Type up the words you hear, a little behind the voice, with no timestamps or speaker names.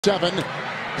7,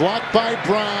 blocked by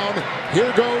Brown.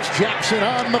 Here goes Jackson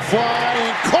on the fly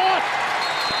and caught.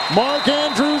 Mark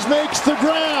Andrews makes the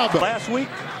grab. Last week,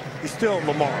 he's still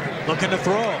Lamar. Looking to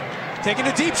throw. Taking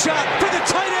a deep shot for the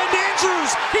tight end,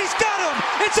 Andrews. He's got him.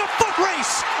 It's a foot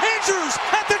race. Andrews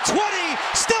at the 20,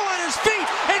 still on his feet.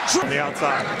 And On the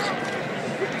outside.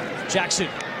 Jackson,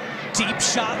 deep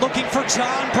shot looking for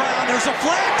John Brown. There's a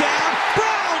flag down.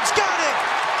 Brown's got it.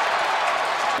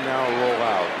 Now roll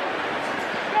out.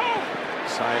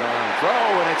 Sidearm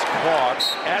throw, and it's caught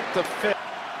at the 5.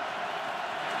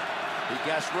 He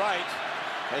guessed right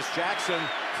as Jackson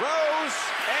throws,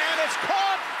 and it's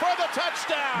caught for the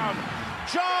touchdown.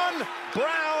 John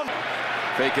Brown.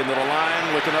 Faking to the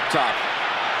line, looking up top.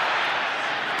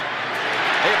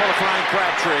 Able to find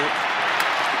Crabtree.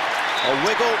 A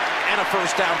wiggle and a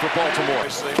first down for Baltimore.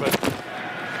 But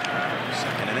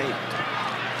 2nd and 8.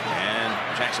 And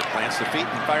Jackson plants the feet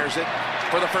and fires it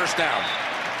for the first down.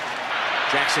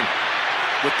 Jackson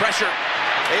with pressure,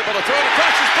 able to throw it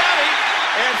across his body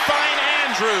and find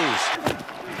Andrews.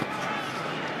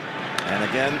 And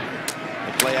again,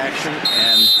 the play action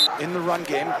and in the run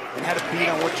game, and had to beat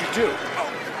on what you do.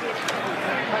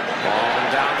 Ball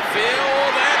down the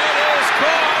field, and it is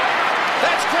caught.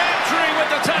 That's Crabtree with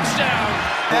the touchdown.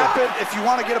 Happen if you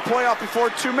want to get a play out before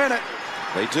 2 minutes.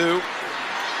 They do.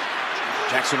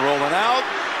 Jackson rolling out.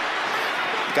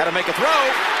 Got to make a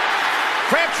throw.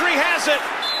 Crabtree has it.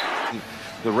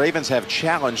 The Ravens have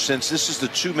challenged since this is the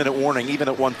 2-minute warning, even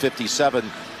at 1:57.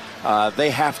 They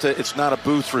have to, it's not a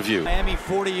booth review. Miami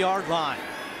 40-yard line.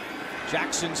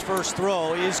 Jackson's first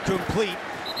throw is complete,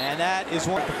 and that is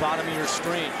one at the bottom of your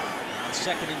screen. On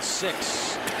 2nd and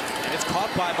 6. And it's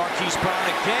caught by Marquise Brown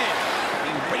again.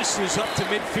 He races up to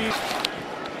midfield.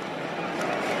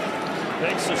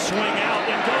 Takes a swing out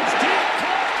and goes deep.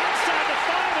 Caught inside the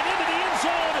 5 and into the end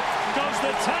zone. Goes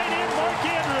the tight end, Mark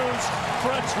Andrews,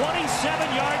 for a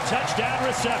 27-yard touchdown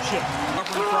reception.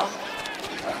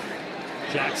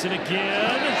 Jackson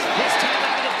again. This time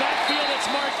out of the backfield, it's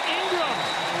Mark Ingram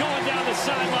going down the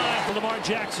sideline for Lamar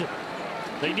Jackson.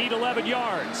 They need 11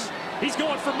 yards. He's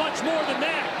going for much more than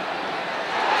that.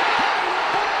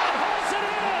 Hauls it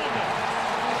in.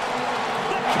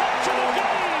 The catch of the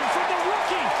game from the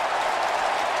rookie.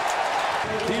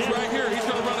 He's right here. He's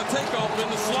going to run a takeoff in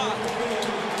the slot.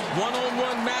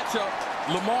 One-on-one matchup.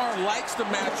 Lamar likes the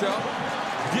matchup.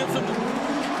 Gives him.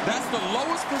 That's the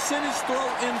lowest percentage throw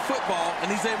in football,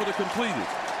 and he's able to complete it.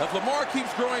 As Lamar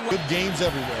keeps growing. Good games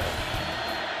everywhere.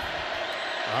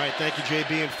 All right, thank you,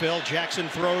 JB and Phil. Jackson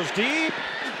throws deep.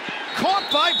 Caught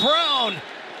by Brown.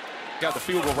 Got the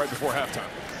field goal right before halftime.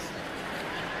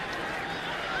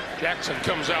 Jackson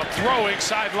comes out throwing.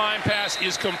 Sideline pass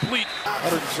is complete.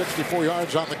 164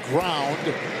 yards on the ground.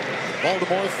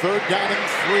 Baltimore 3rd down and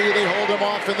 3. They hold him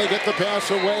off and they get the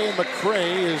pass away. And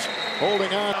McCray is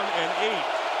holding on. And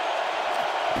 8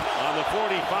 on the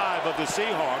 45 of the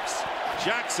Seahawks.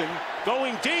 Jackson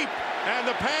going deep, and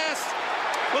the pass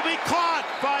will be caught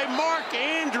by Mark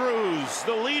Andrews,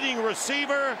 the leading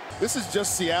receiver. This is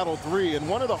just Seattle 3, and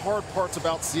one of the hard parts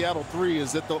about Seattle 3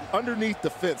 is that underneath the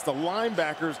fence, the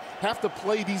linebackers have to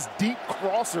play these deep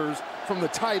crossers from the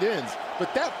tight ends.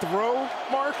 But that throw,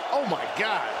 Mark, oh my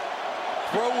God.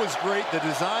 Throw was great. The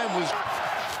design was.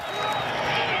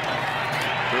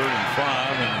 3rd and 5,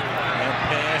 and that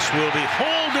pass will be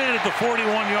hauled in at the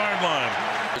 41-yard line.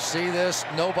 See this?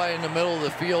 Nobody in the middle of the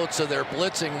field, so they're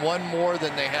blitzing one more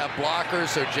than they have blockers,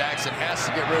 so Jackson has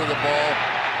to get rid of the ball,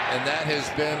 and that has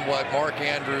been what Mark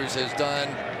Andrews has done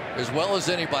as well as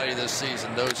anybody this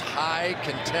season. Those high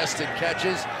contested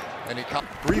catches, and he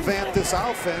Revamp this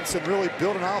offense and really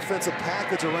build an offensive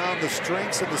package around the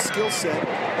strengths and the skill set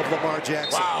of Lamar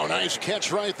Jackson. Wow, nice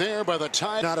catch right there by the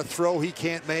tight. Not a throw he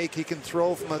can't make. He can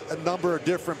throw from a number of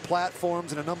different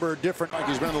platforms and a number of different.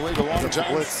 He's been in the league a long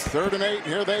time. 3rd and 8.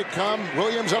 Here they come.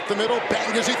 Williams up the middle.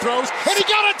 Bang as he throws. And he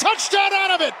got a touchdown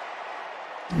out of it.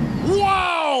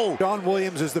 Wow! John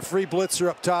Williams is the free blitzer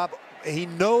up top. He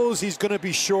knows he's going to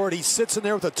be short. He sits in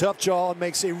there with a tough jaw and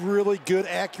makes a really good,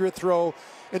 accurate throw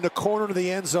in the corner of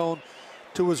the end zone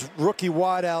to his rookie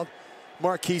wideout,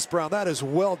 Marquise Brown. That is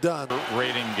well done.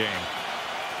 Rating game.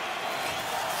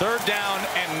 3rd down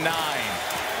and 9.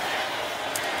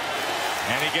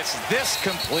 And he gets this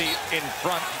complete in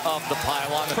front of the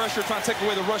pylon. Pressure trying to take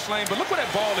away the rush lane, but look where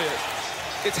that ball is.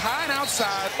 It's high and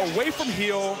outside, away from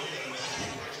Hill.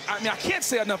 I mean, I can't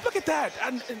say enough. Look at that.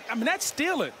 I mean, that's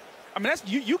stealing. I mean, that's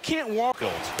you can't walk.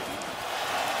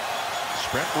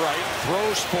 Sprint right,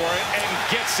 throws for it,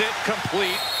 and gets it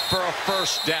complete for a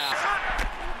first down.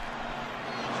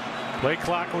 Play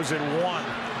clock was at 1.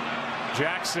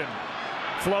 Jackson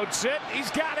floats it. He's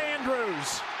got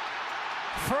Andrews.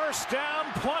 First down,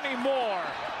 plenty more.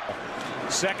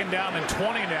 Second down and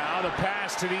 20 now. The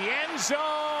pass to the end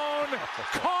zone.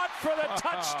 Caught for the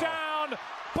touchdown.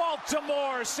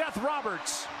 Baltimore, Seth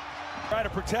Roberts. Try to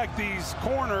protect these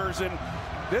corners, and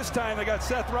this time they got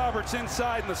Seth Roberts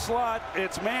inside in the slot.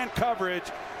 It's man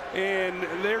coverage, and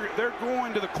they're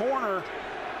going to the corner.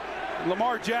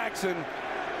 Lamar Jackson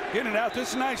getting it out. This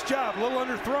is a nice job. A little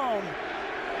underthrown,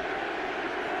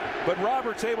 but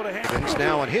Roberts able to handle it.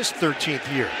 Now in his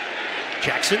 13th year.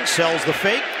 Jackson sells the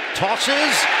fake,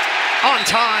 tosses, on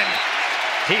time.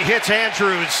 He hits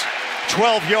Andrews,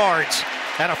 12 yards,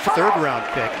 and a third-round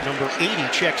pick. Number 80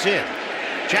 checks in.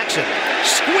 Jackson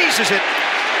squeezes it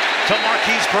to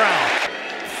Marquise Brown.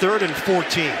 3rd and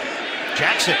 14.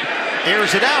 Jackson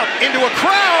airs it out into a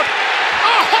crowd.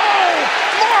 Oh,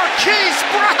 Marquise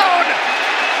Brown!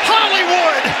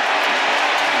 Hollywood!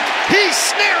 He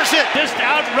snares it. Just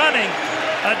outrunning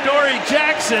Adoree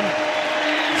Jackson.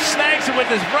 Snags it with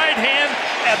his right hand,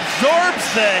 absorbs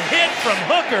the hit from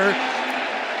Hooker,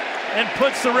 and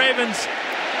puts the Ravens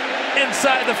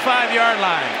inside the 5-yard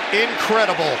line.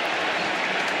 Incredible.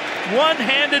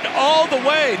 One-handed all the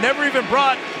way. Never even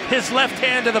brought his left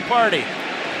hand to the party.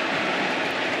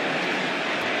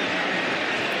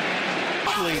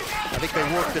 I think they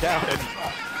worked it out, and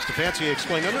Stefanski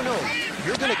explained, no,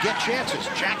 you're going to get chances.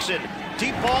 Jackson,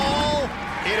 deep ball.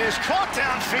 It is caught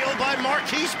downfield by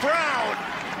Marquise Brown.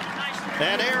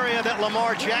 An area that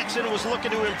Lamar Jackson was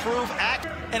looking to improve.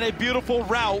 And a beautiful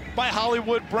route by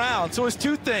Hollywood Brown. So it's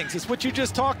two things. It's what you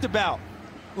just talked about.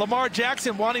 Lamar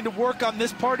Jackson wanting to work on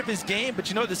this part of his game, but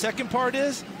you know what the second part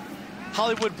is?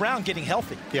 Hollywood Brown getting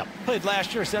healthy. Yep. Played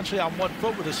last year essentially on one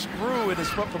foot with a screw in his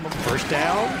foot from a first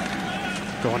down.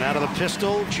 Going out of the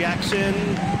pistol. Jackson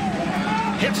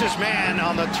hits his man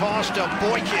on the toss to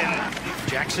Boykin.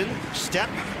 Jackson, step.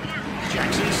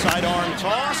 Jackson sidearm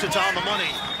toss. It's on the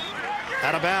money.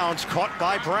 Out of bounds, caught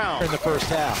by Brown. In the first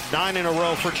half. 9 in a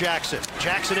row for Jackson.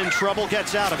 Jackson in trouble,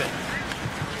 gets out of it.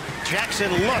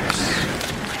 Jackson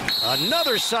looks.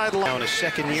 Another sideline. In his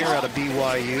second year out of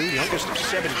BYU, youngest of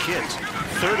 7 kids.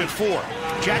 3rd and 4.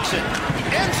 Jackson,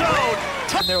 end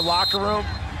zone. In their locker room,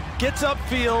 gets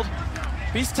upfield,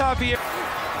 beats Tavier.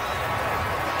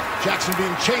 Jackson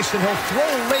being chased, and he'll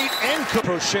throw late and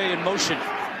Crochet in motion.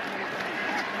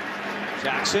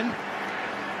 Jackson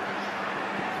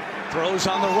throws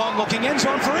on the run, looking end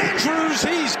zone for Andrews.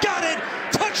 He's got it.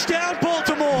 Touchdown,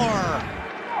 Baltimore.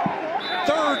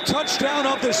 3rd touchdown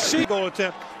of the season. Goal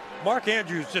attempt. Mark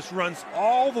Andrews just runs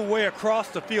all the way across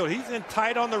the field. He's in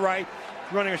tight on the right,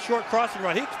 running a short crossing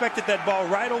run. He expected that ball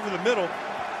right over the middle,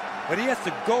 but he has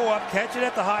to go up, catch it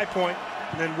at the high point,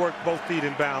 and then work both feet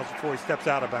in bounds before he steps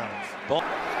out of bounds.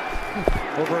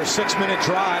 Over a 6-minute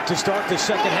drive to start the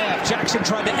second half. Jackson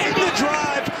trying to end the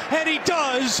drive, and he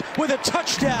does with a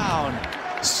touchdown.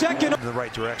 Second in the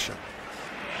right direction.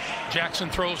 Jackson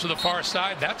throws to the far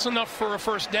side. That's enough for a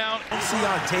first down. See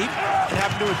on tape and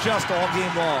having to adjust all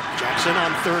game long. Jackson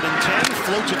on 3rd and 10,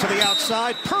 floats it to the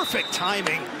outside. Perfect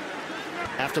timing.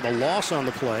 After the loss on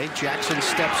the play, Jackson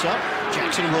steps up.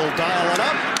 Jackson will dial it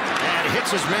up and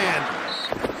hits his man.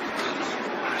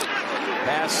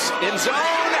 Pass in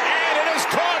zone, and it is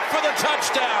caught for the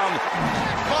touchdown.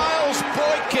 Miles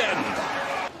Boykin.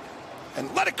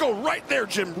 And let it go right there,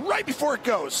 Jim, right before it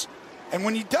goes. And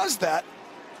when he does that,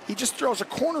 he just throws a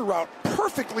corner route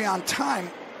perfectly on time.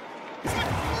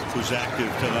 Who's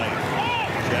active tonight.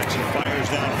 Jackson fires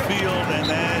downfield, and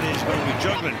that is going to be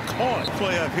juggling. Caught.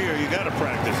 Play up here, you got to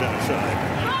practice outside.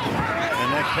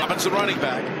 And that happens the running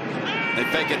back. They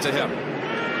fake it to him.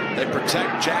 They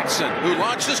protect Jackson, who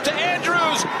launches to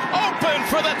Andrews. Open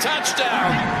for the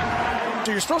touchdown.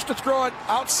 So you're supposed to throw it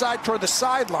outside toward the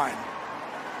sideline.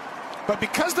 But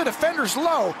because the defender's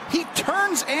low, he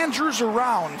turns Andrews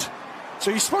around. So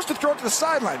you're supposed to throw it to the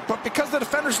sideline. But because the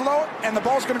defender's low and the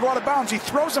ball's going to go out of bounds, he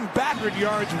throws him back. 100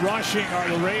 yards rushing are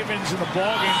the Ravens in the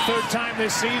ballgame. 3rd time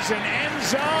this season. End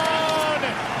zone.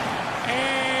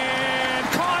 And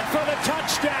caught for the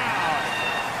touchdown.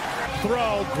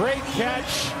 Throw, great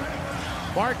catch.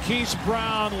 Marquise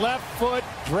Brown, left foot,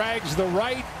 drags the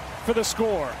right for the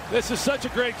score. This is such a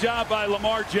great job by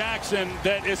Lamar Jackson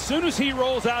that as soon as he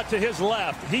rolls out to his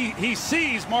left, he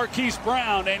sees Marquise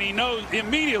Brown, and he knows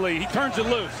immediately, he turns it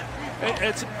loose.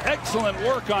 It's excellent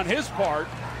work on his part,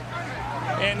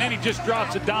 and then he just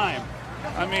drops a dime.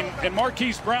 I mean, and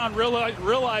Marquise Brown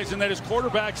realizing that his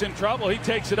quarterback's in trouble, he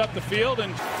takes it up the field.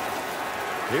 And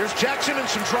here's Jackson in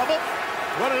some trouble,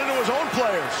 running into his own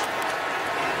players.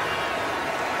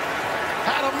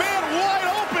 Had a man wide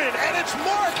open, and it's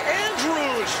Mark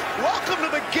Andrews. Welcome to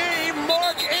the game,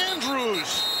 Mark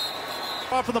Andrews.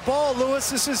 Off of the ball, Lewis,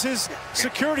 this is his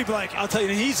security blanket. I'll tell you,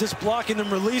 he's just blocking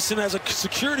them, releasing as a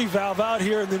security valve out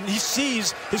here, and then he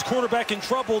sees his quarterback in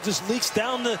trouble, just leaks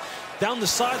down the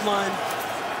sideline.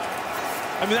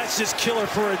 I mean, that's just killer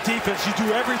for a defense. You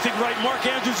do everything right. Mark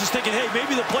Andrews is thinking, hey,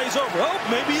 maybe the play's over. Oh,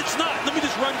 maybe it's not. Let me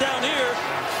just run down here.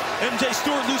 MJ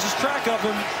Stewart loses track of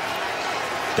him.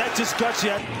 That just guts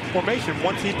you. Formation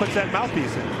once he puts that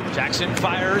mouthpiece in. Jackson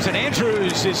fires, and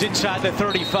Andrews is inside the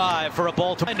 35 for a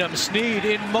Baltimore. Snead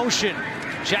in motion.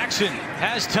 Jackson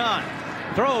has time.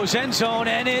 Throws end zone,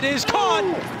 and it is caught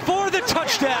for the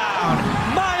touchdown.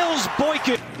 Miles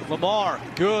Boykin. Lamar,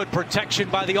 good protection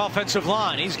by the offensive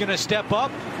line. He's going to step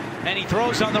up, and he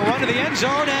throws on the run to the end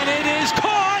zone, and it is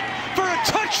caught for a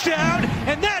touchdown,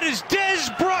 and that is Dez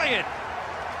Bryant.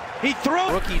 He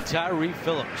throws. Rookie Tyree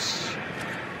Phillips.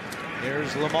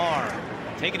 There's Lamar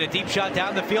taking a deep shot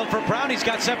down the field for Brown. He's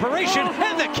got separation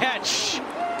and the catch.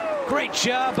 Great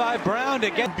job by Brown to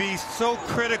get. Be so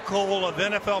critical of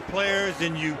NFL players,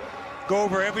 and you go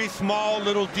over every small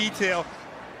little detail.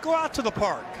 Go out to the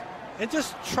park and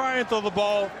just try and throw the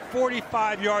ball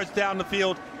 45 yards down the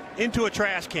field into a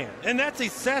trash can. And that's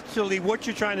essentially what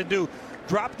you're trying to do.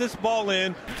 Drop this ball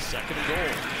in. Second and goal.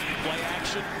 Play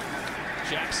action.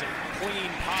 Jackson,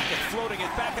 clean pocket, floating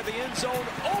it back in the end zone.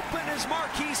 Open is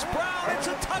Marquise Brown. It's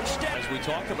a touchdown. As we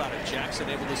talk about it, Jackson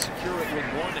able to secure it with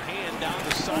one hand down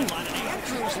the sideline, and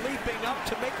Andrews leaping up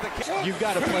to make the catch. You've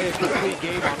got to play a complete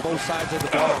game on both sides of the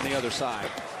ball on the other side.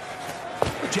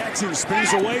 Jackson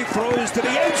spins away, throws to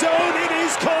the end zone. It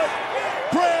is caught.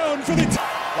 Brown for the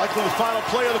likely the final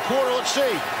play of the quarter. Let's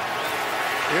see.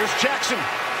 Here's Jackson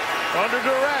under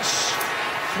duress,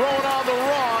 throwing on the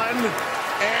run,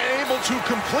 and able to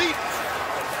complete.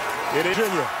 It is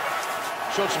Virginia.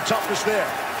 Showed some toughness there.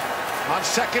 On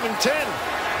 2nd and 10.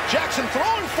 Jackson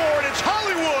throwing for it. It's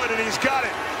Hollywood, and he's got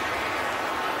it.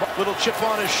 Little chip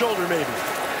on his shoulder, maybe.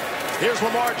 Here's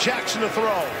Lamar Jackson to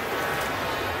throw.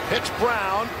 Hits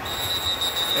Brown.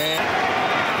 And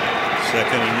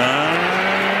 2nd and 9.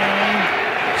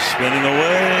 Spinning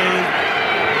away.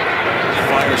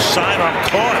 Fires sidearm,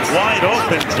 caught wide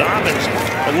open. Dobbins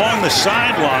along the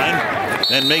sideline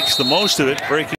and makes the most of it. Breaking.